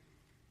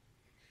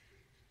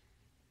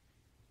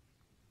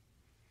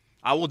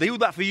 I will do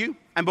that for you.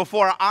 And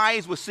before our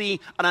eyes, we're seeing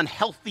an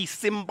unhealthy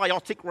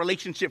symbiotic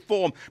relationship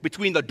form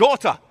between the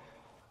daughter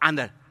and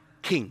the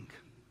king.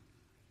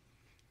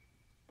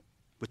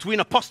 Between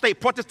apostate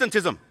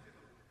Protestantism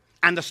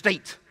and the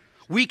state.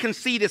 We can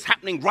see this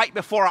happening right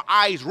before our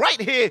eyes,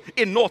 right here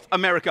in North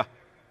America,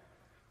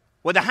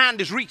 where the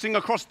hand is reaching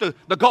across the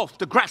gulf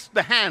to grasp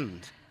the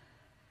hand.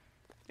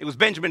 It was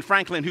Benjamin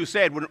Franklin who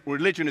said, when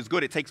religion is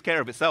good, it takes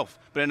care of itself.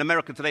 But in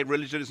America today,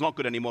 religion is not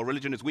good anymore.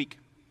 Religion is weak.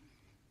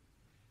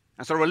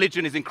 And so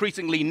religion is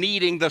increasingly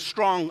needing the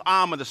strong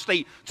arm of the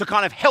state to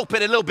kind of help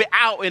it a little bit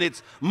out in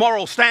its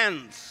moral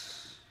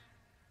stands.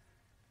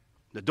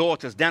 The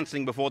daughter's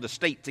dancing before the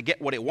state to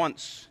get what it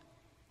wants,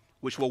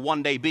 which will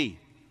one day be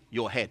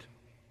your head.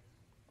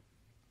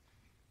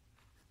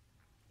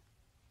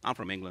 I'm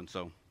from England,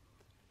 so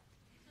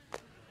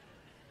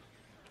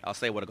I'll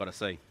say what I've got to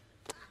say.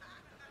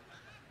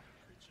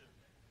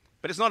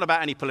 But it's not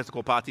about any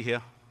political party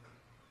here.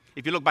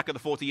 If you look back at the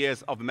 40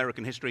 years of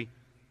American history,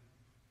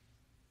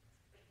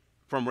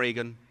 from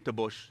Reagan to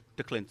Bush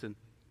to Clinton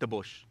to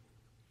Bush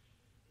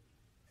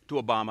to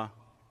Obama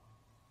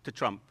to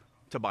Trump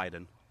to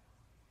Biden,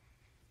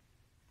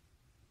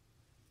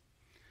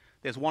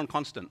 there's one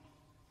constant.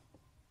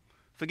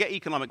 Forget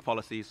economic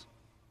policies.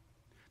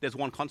 There's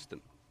one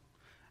constant.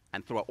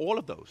 And throughout all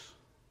of those,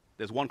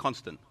 there's one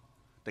constant.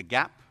 The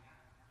gap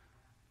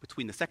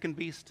between the second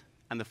beast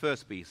and the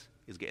first beast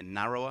is getting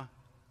narrower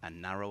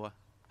and narrower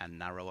and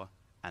narrower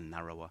and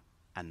narrower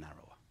and narrower.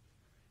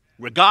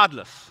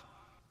 Regardless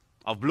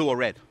of blue or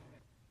red,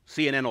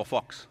 CNN or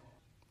Fox.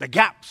 The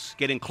gap's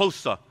getting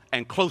closer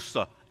and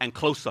closer and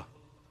closer.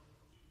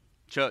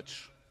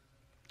 Church,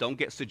 don't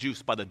get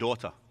seduced by the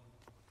daughter,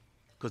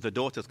 because the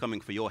daughter's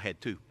coming for your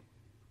head too.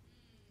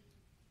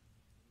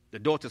 The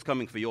daughter's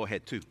coming for your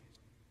head too.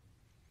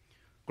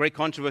 Great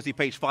Controversy,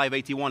 page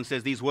 581,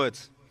 says these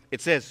words.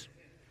 It says,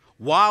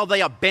 while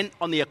they are bent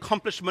on the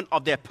accomplishment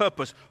of their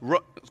purpose,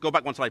 let's go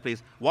back one slide,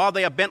 please. While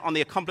they are bent on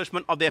the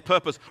accomplishment of their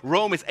purpose,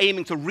 Rome is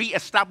aiming to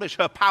re-establish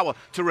her power,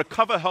 to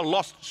recover her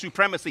lost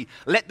supremacy.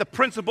 Let the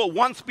principle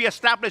once be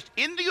established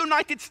in the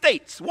United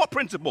States. What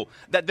principle?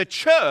 That the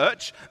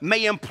church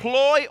may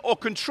employ or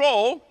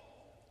control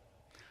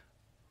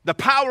the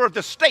power of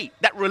the state,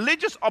 that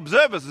religious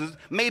observances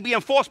may be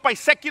enforced by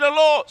secular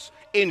laws.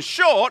 In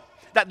short,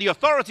 that the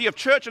authority of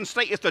church and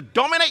state is to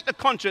dominate the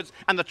conscience,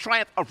 and the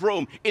triumph of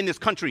Rome in this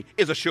country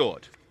is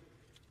assured.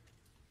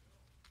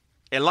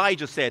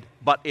 Elijah said,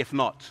 but if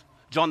not.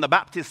 John the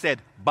Baptist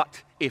said,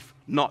 but if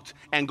not.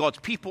 And God's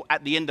people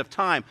at the end of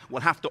time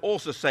will have to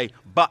also say,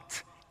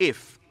 but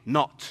if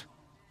not.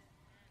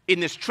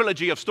 In this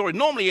trilogy of stories,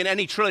 normally in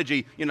any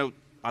trilogy,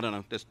 I don't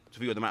know, there's a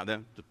few of them out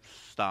there,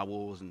 Star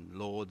Wars and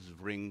Lords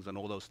of Rings and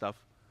all those stuff.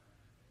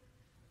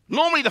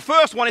 Normally the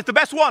first one is the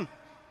best one.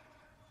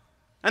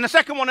 And the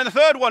second one and the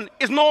third one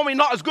is normally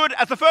not as good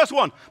as the first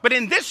one. But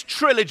in this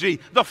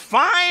trilogy, the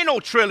final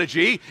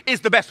trilogy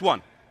is the best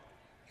one.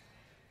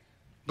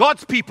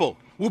 God's people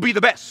will be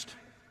the best.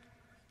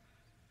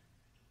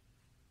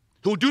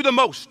 Who will do the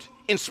most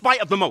in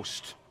spite of the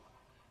most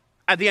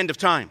at the end of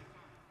time.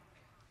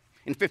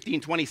 In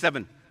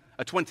 1527,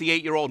 a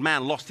 28-year-old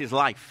man lost his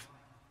life.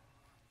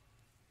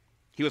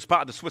 He was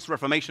part of the Swiss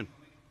Reformation.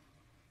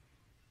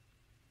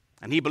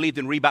 And he believed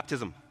in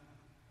rebaptism.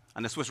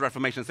 And the Swiss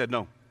Reformation said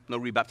no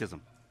rebaptism.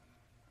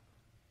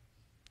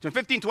 So in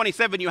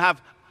 1527, you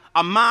have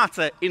a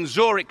martyr in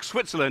Zurich,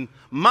 Switzerland,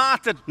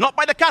 martyred not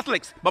by the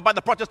Catholics, but by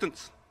the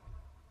Protestants.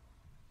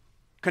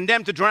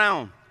 Condemned to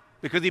drown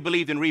because he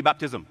believed in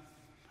rebaptism.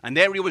 And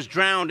there he was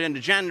drowned in a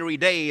January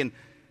day in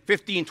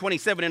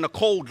 1527 in a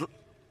cold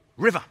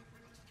river.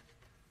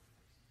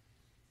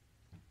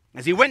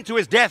 As he went to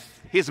his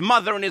death, his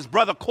mother and his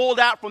brother called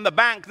out from the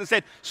banks and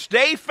said,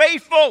 stay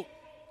faithful,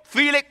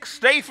 Felix,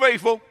 stay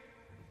faithful.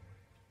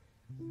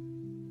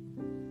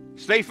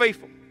 Stay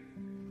faithful.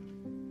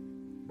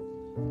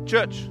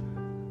 Church,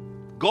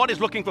 God is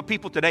looking for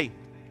people today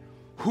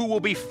who will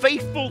be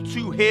faithful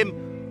to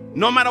him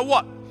no matter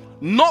what.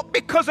 Not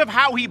because of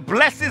how he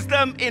blesses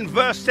them in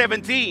verse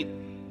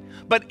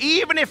 17, but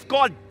even if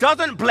God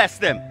doesn't bless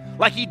them,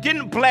 like he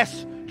didn't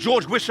bless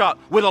George Wishart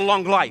with a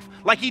long life,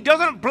 like he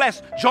doesn't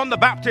bless John the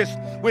Baptist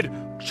with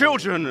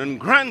children and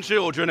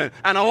grandchildren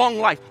and a long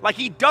life, like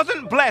he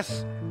doesn't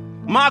bless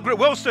Margaret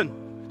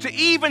Wilson to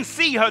even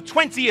see her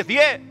 20th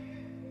year.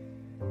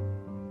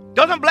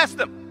 Doesn't bless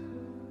them.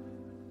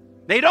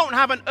 They don't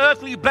have an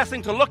earthly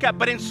blessing to look at,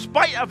 but in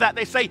spite of that,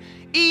 they say,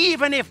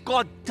 even if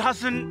God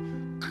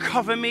doesn't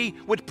cover me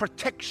with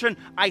protection,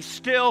 I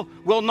still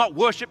will not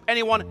worship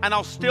anyone, and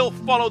I'll still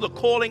follow the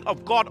calling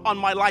of God on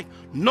my life,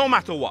 no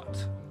matter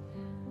what.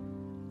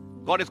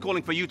 God is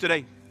calling for you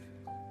today.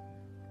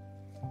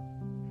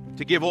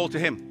 to give all to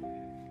him,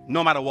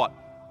 no matter what.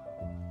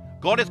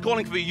 God is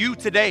calling for you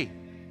today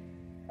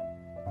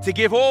to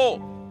give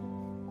all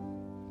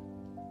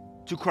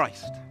to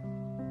Christ.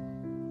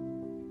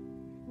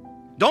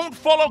 Don't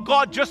follow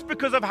God just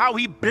because of how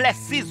he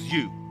blesses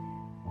you.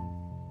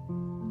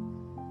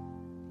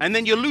 And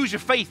then you lose your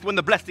faith when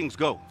the blessings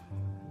go.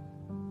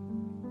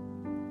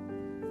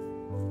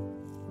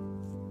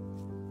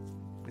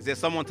 Is there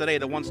someone today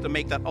that wants to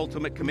make that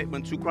ultimate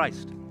commitment to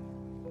Christ?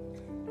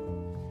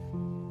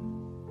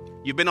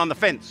 You've been on the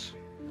fence.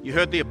 You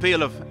heard the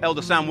appeal of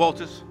Elder Sam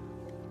Walters.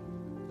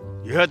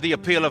 You heard the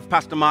appeal of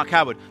Pastor Mark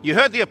Howard. You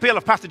heard the appeal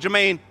of Pastor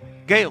Jermaine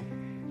Gale.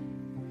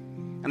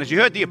 And as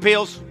you heard the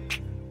appeals,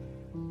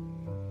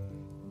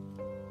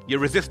 you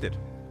resisted.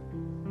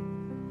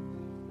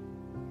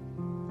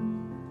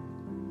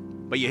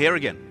 But you're here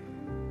again.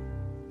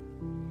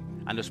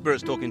 And the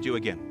Spirit's talking to you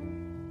again.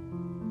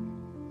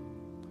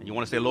 And you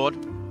want to say, Lord,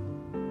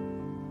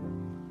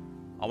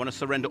 I want to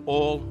surrender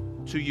all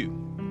to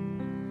you.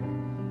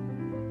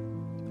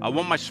 I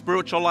want my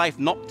spiritual life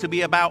not to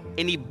be about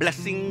any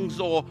blessings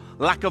or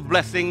lack of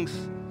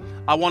blessings.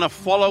 I want to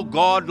follow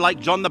God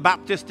like John the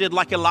Baptist did,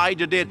 like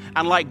Elijah did,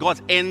 and like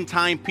God's end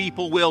time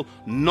people will,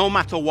 no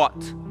matter what.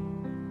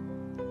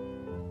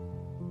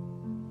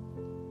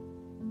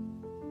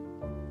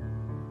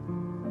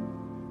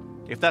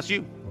 If that's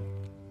you,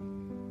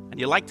 and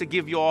you like to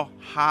give your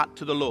heart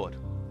to the Lord,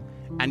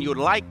 and you'd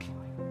like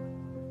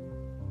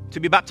to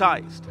be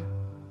baptized,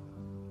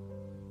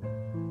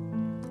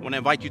 I want to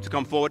invite you to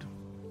come forward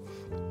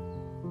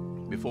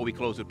before we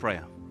close with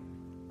prayer.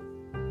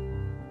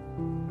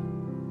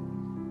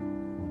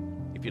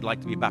 If you'd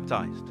like to be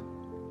baptized.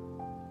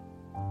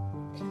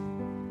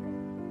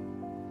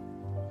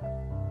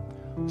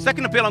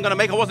 Second appeal I'm going to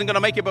make, I wasn't going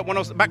to make it, but when I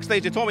was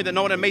backstage, they told me that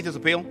no one had made this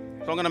appeal,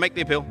 so I'm going to make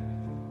the appeal.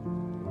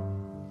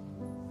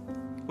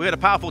 We had a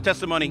powerful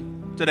testimony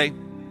today,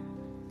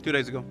 2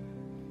 days ago,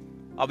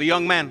 of a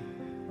young man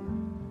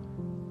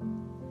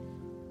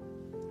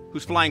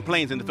who's flying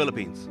planes in the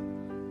Philippines.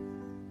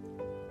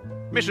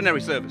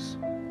 Missionary service.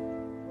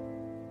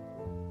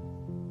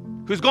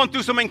 Who's gone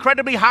through some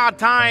incredibly hard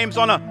times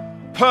on a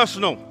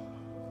personal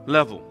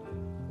level,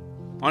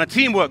 on a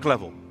teamwork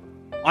level,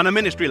 on a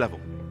ministry level.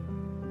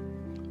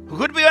 Who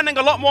could be earning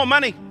a lot more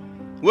money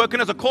working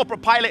as a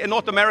corporate pilot in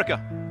North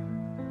America.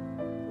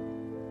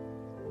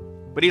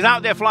 But he's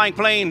out there flying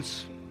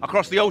planes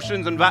across the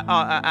oceans and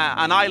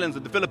islands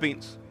of the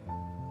Philippines.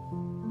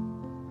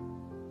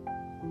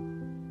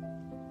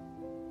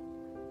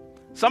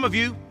 Some of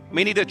you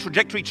may need a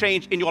trajectory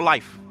change in your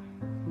life.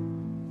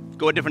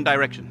 Go a different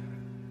direction.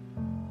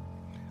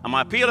 And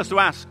my appeal is to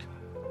ask,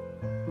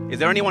 is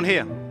there anyone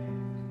here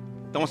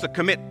that wants to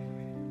commit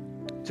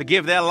to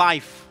give their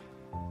life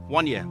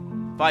 1 year,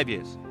 5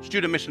 years,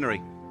 student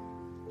missionary,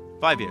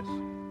 5 years,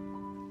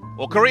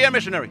 or career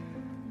missionary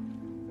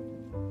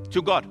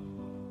to God,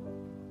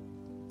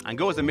 and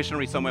go as a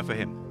missionary somewhere for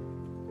him,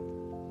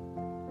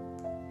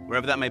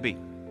 wherever that may be?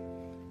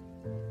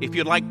 If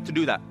you'd like to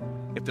do that,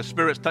 if the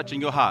Spirit's touching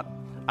your heart,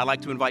 I'd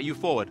like to invite you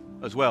forward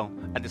as well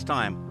at this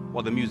time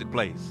while the music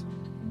plays.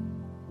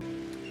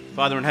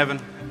 Father in heaven,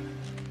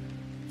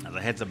 as our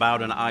heads are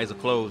bowed and our eyes are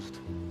closed,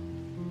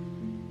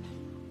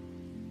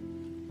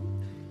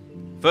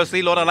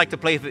 firstly, Lord, I'd like to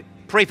pray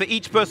for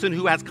each person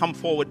who has come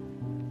forward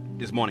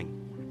this morning.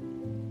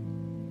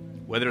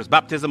 Whether it's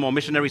baptism or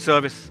missionary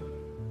service,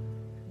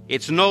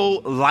 it's no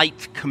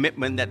light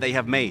commitment that they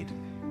have made.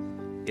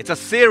 It's a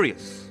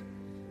serious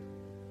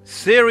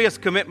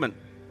commitment.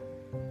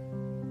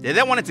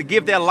 They wanted to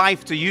give their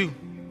life to you.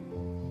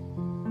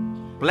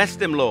 Bless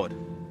them, Lord.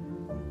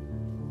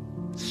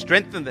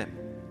 Strengthen them.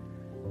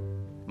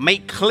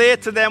 Make clear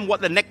to them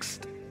what the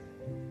next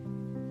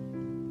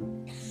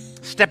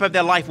step of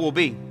their life will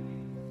be.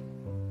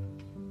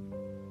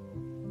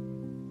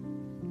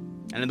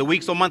 And in the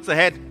weeks or months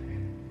ahead,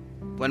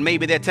 when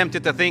maybe they're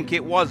tempted to think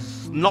it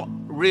was not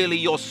really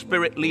your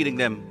Spirit leading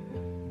them,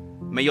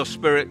 may your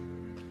Spirit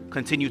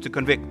continue to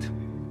convict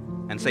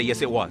and say,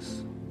 yes, it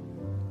was.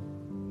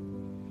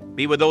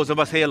 Be with those of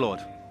us here, Lord.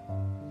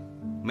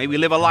 May we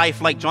live a life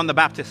like John the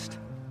Baptist,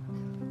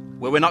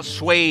 where we're not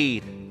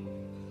swayed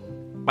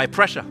by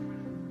pressure.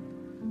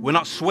 We're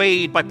not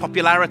swayed by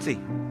popularity.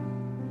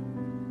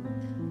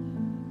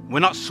 We're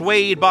not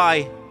swayed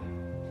by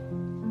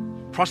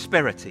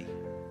prosperity.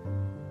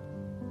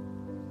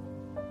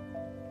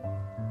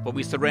 But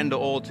we surrender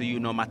all to you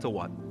no matter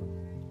what.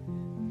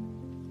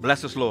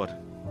 Bless us, Lord.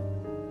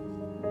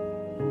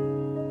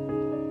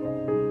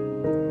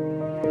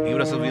 Be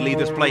with us as we leave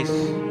this place.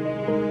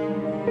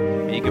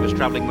 May you give us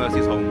traveling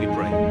mercies home, we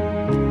pray.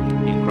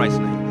 In Christ's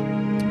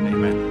name,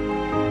 amen.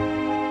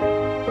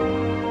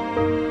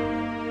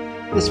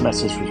 This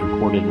message was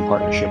recorded in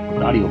partnership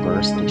with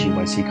AudioBurst and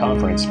GYC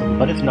Conference,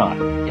 but if not,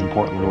 in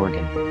Portland,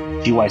 Oregon.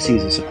 GYC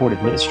is a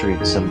supportive ministry of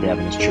the Seventh-day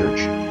Adventist Church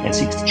and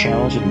seeks to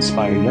challenge and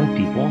inspire young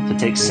people to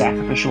take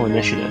sacrificial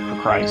initiative for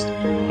Christ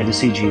and to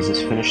see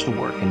Jesus finish the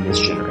work in this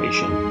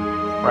generation.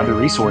 For other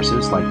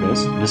resources like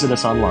this, visit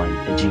us online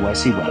at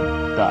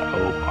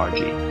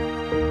gycweb.org.